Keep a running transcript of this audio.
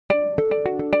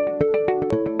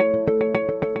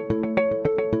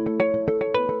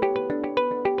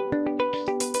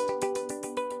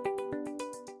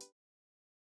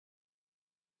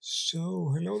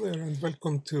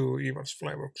welcome to Ívar's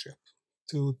Fly Workshop.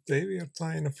 Today we are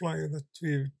tying a fly that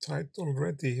we've tied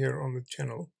already here on the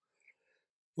channel,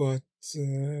 but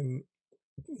I'm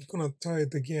gonna tie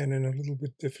it again in a little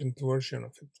bit different version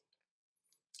of it.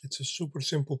 It's a super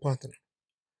simple pattern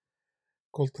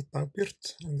called the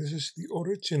Dagbjört, and this is the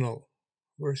original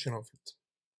version of it.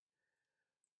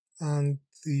 And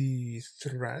the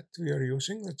thread we are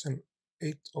using, it's an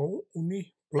 8/0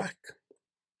 uni black.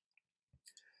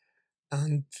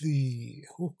 And the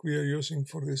hook we are using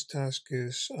for this task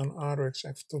is an Ahrex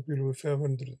FW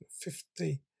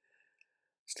 550.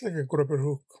 It's like a grubber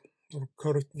hook or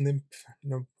curved nymph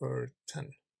number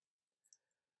 10.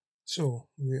 So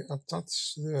we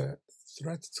attach the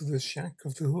thread to the shank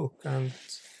of the hook, and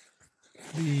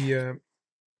the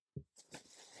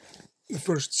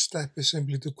first step is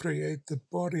simply to create the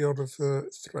body out of the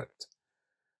thread.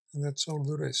 And that's all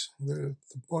there is. The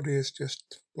body is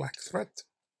just black thread.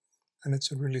 And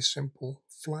it's a really simple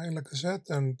fly, like I said,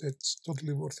 and it's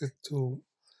totally worth it to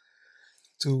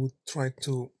try it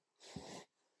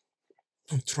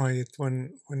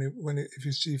if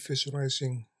you see fish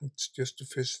rising. It's just to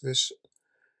fish this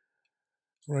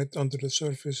right under the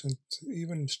surface and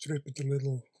even strip it a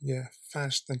little,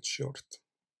 fast and short.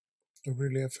 A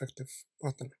really effective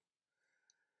pattern.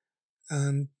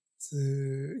 And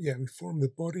we form the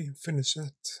body, finish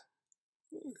that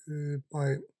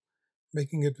by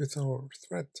making it with our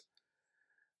thread,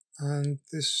 and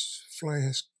this fly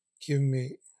has gave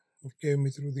me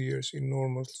through the years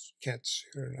enormous catch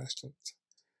here in Iceland,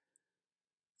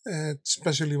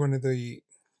 especially when the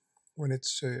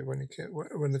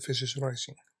fish is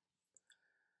rising.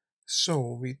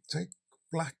 So we take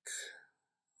black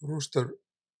rooster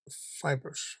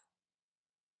fibers.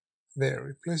 There,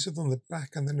 we place it on the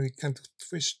back, and then we kind of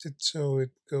twist it so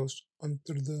it goes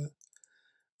under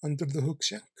the hook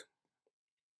shank.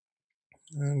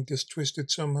 And just twist it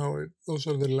somehow. Those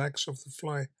are the legs of the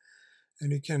fly,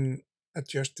 and you can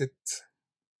adjust it.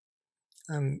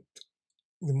 And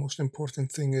the most important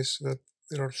thing is that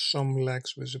there are some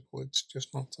legs visible. It's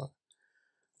just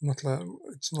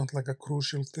it's not like a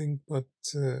crucial thing, but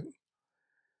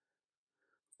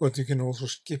you can also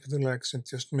skip the legs and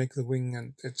just make the wing,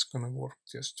 and it's gonna work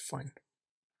just fine.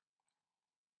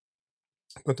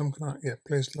 But I'm gonna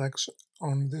place legs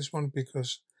on this one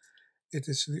because it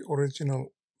is the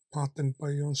original pattern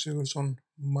by Jón Sigurðsson,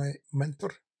 my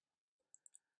mentor.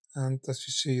 And as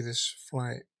you see, this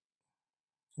fly,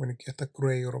 when you get a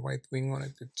gray or a white wing on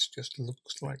it, it just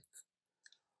looks like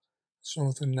some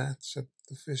of the gnats that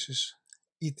the fish is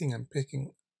eating and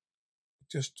picking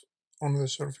just on the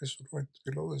surface or right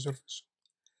below the surface.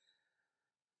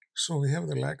 So we have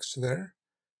the legs there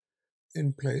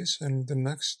in place, and the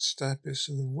next step is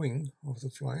the wing of the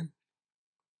fly.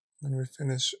 And we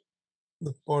finish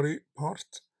the body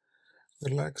part. The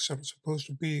legs are supposed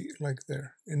to be like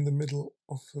there, in the middle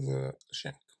of the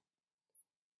shank.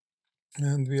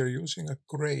 And we are using a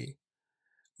gray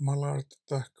mallard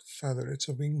duck feather. It's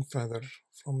a wing feather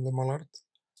from the mallard.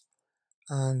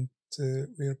 And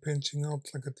we are pinching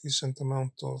out like a decent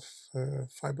amount of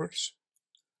fibers.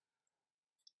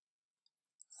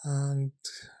 And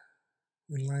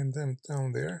we line them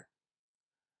down there.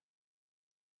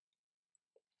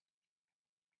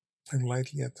 And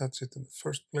lightly attach it in the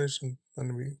first place, and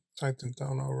then we tighten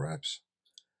down our wraps.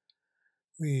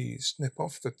 We snip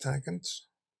off the tag ends,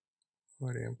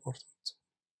 very important.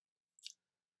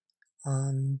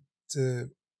 And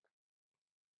it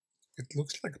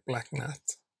looks like a black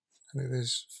gnat, and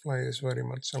this fly is very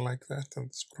much like that, and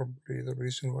it's probably the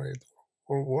reason why it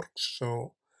all works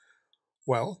so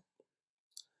well.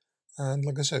 And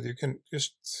like I said, you can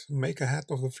just make a hat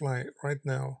of the fly right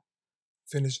now,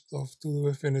 finish it off, do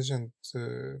the finish, and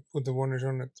put the varnish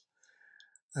on it.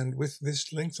 And with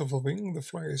this length of a wing, the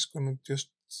fly is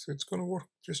it's gonna work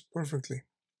just perfectly.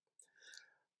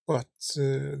 But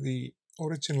the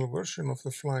original version of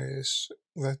the fly is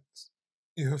that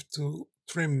you have to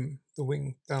trim the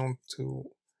wing down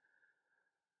to,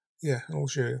 I'll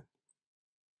show you.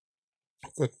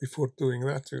 But before doing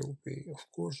that, you'll be,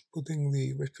 of course, putting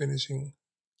the whip finishing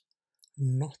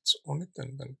knots on it,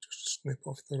 and then just snip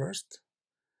off the rest.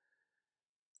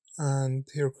 And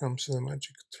here comes the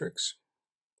magic tricks.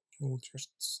 We'll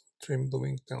just trim the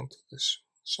wing down to this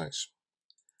size.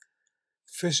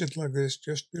 Fish it like this,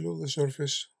 just below the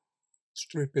surface.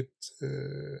 Strip it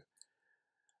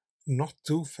not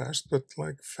too fast, but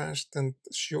like fast and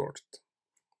short,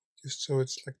 just so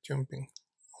it's like jumping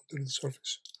onto the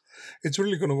surface. It's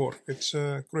really gonna work. It's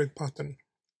a great pattern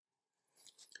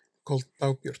called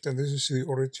Dagbjört, and this is the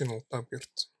original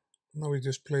Dagbjört. Now we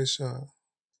just place a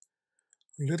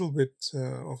little bit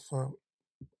of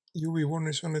UV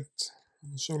varnish on it,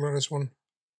 solar has one,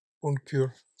 bone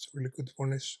cure, it's a really good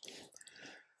varnish,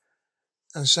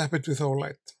 and zap it with our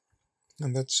light,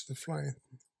 and that's the fly.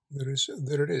 There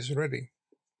it is, ready.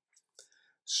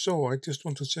 So I just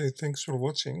want to say thanks for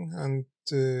watching, and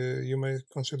you may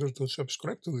consider to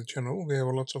subscribe to the channel. We have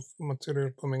lots of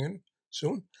material coming in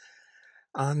soon,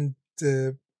 and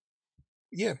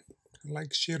yeah,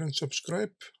 like, share, and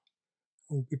subscribe.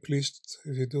 I'll be pleased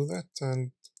if you do that,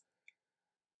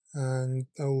 and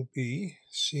I'll be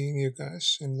seeing you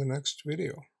guys in the next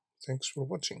video. Thanks for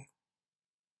watching.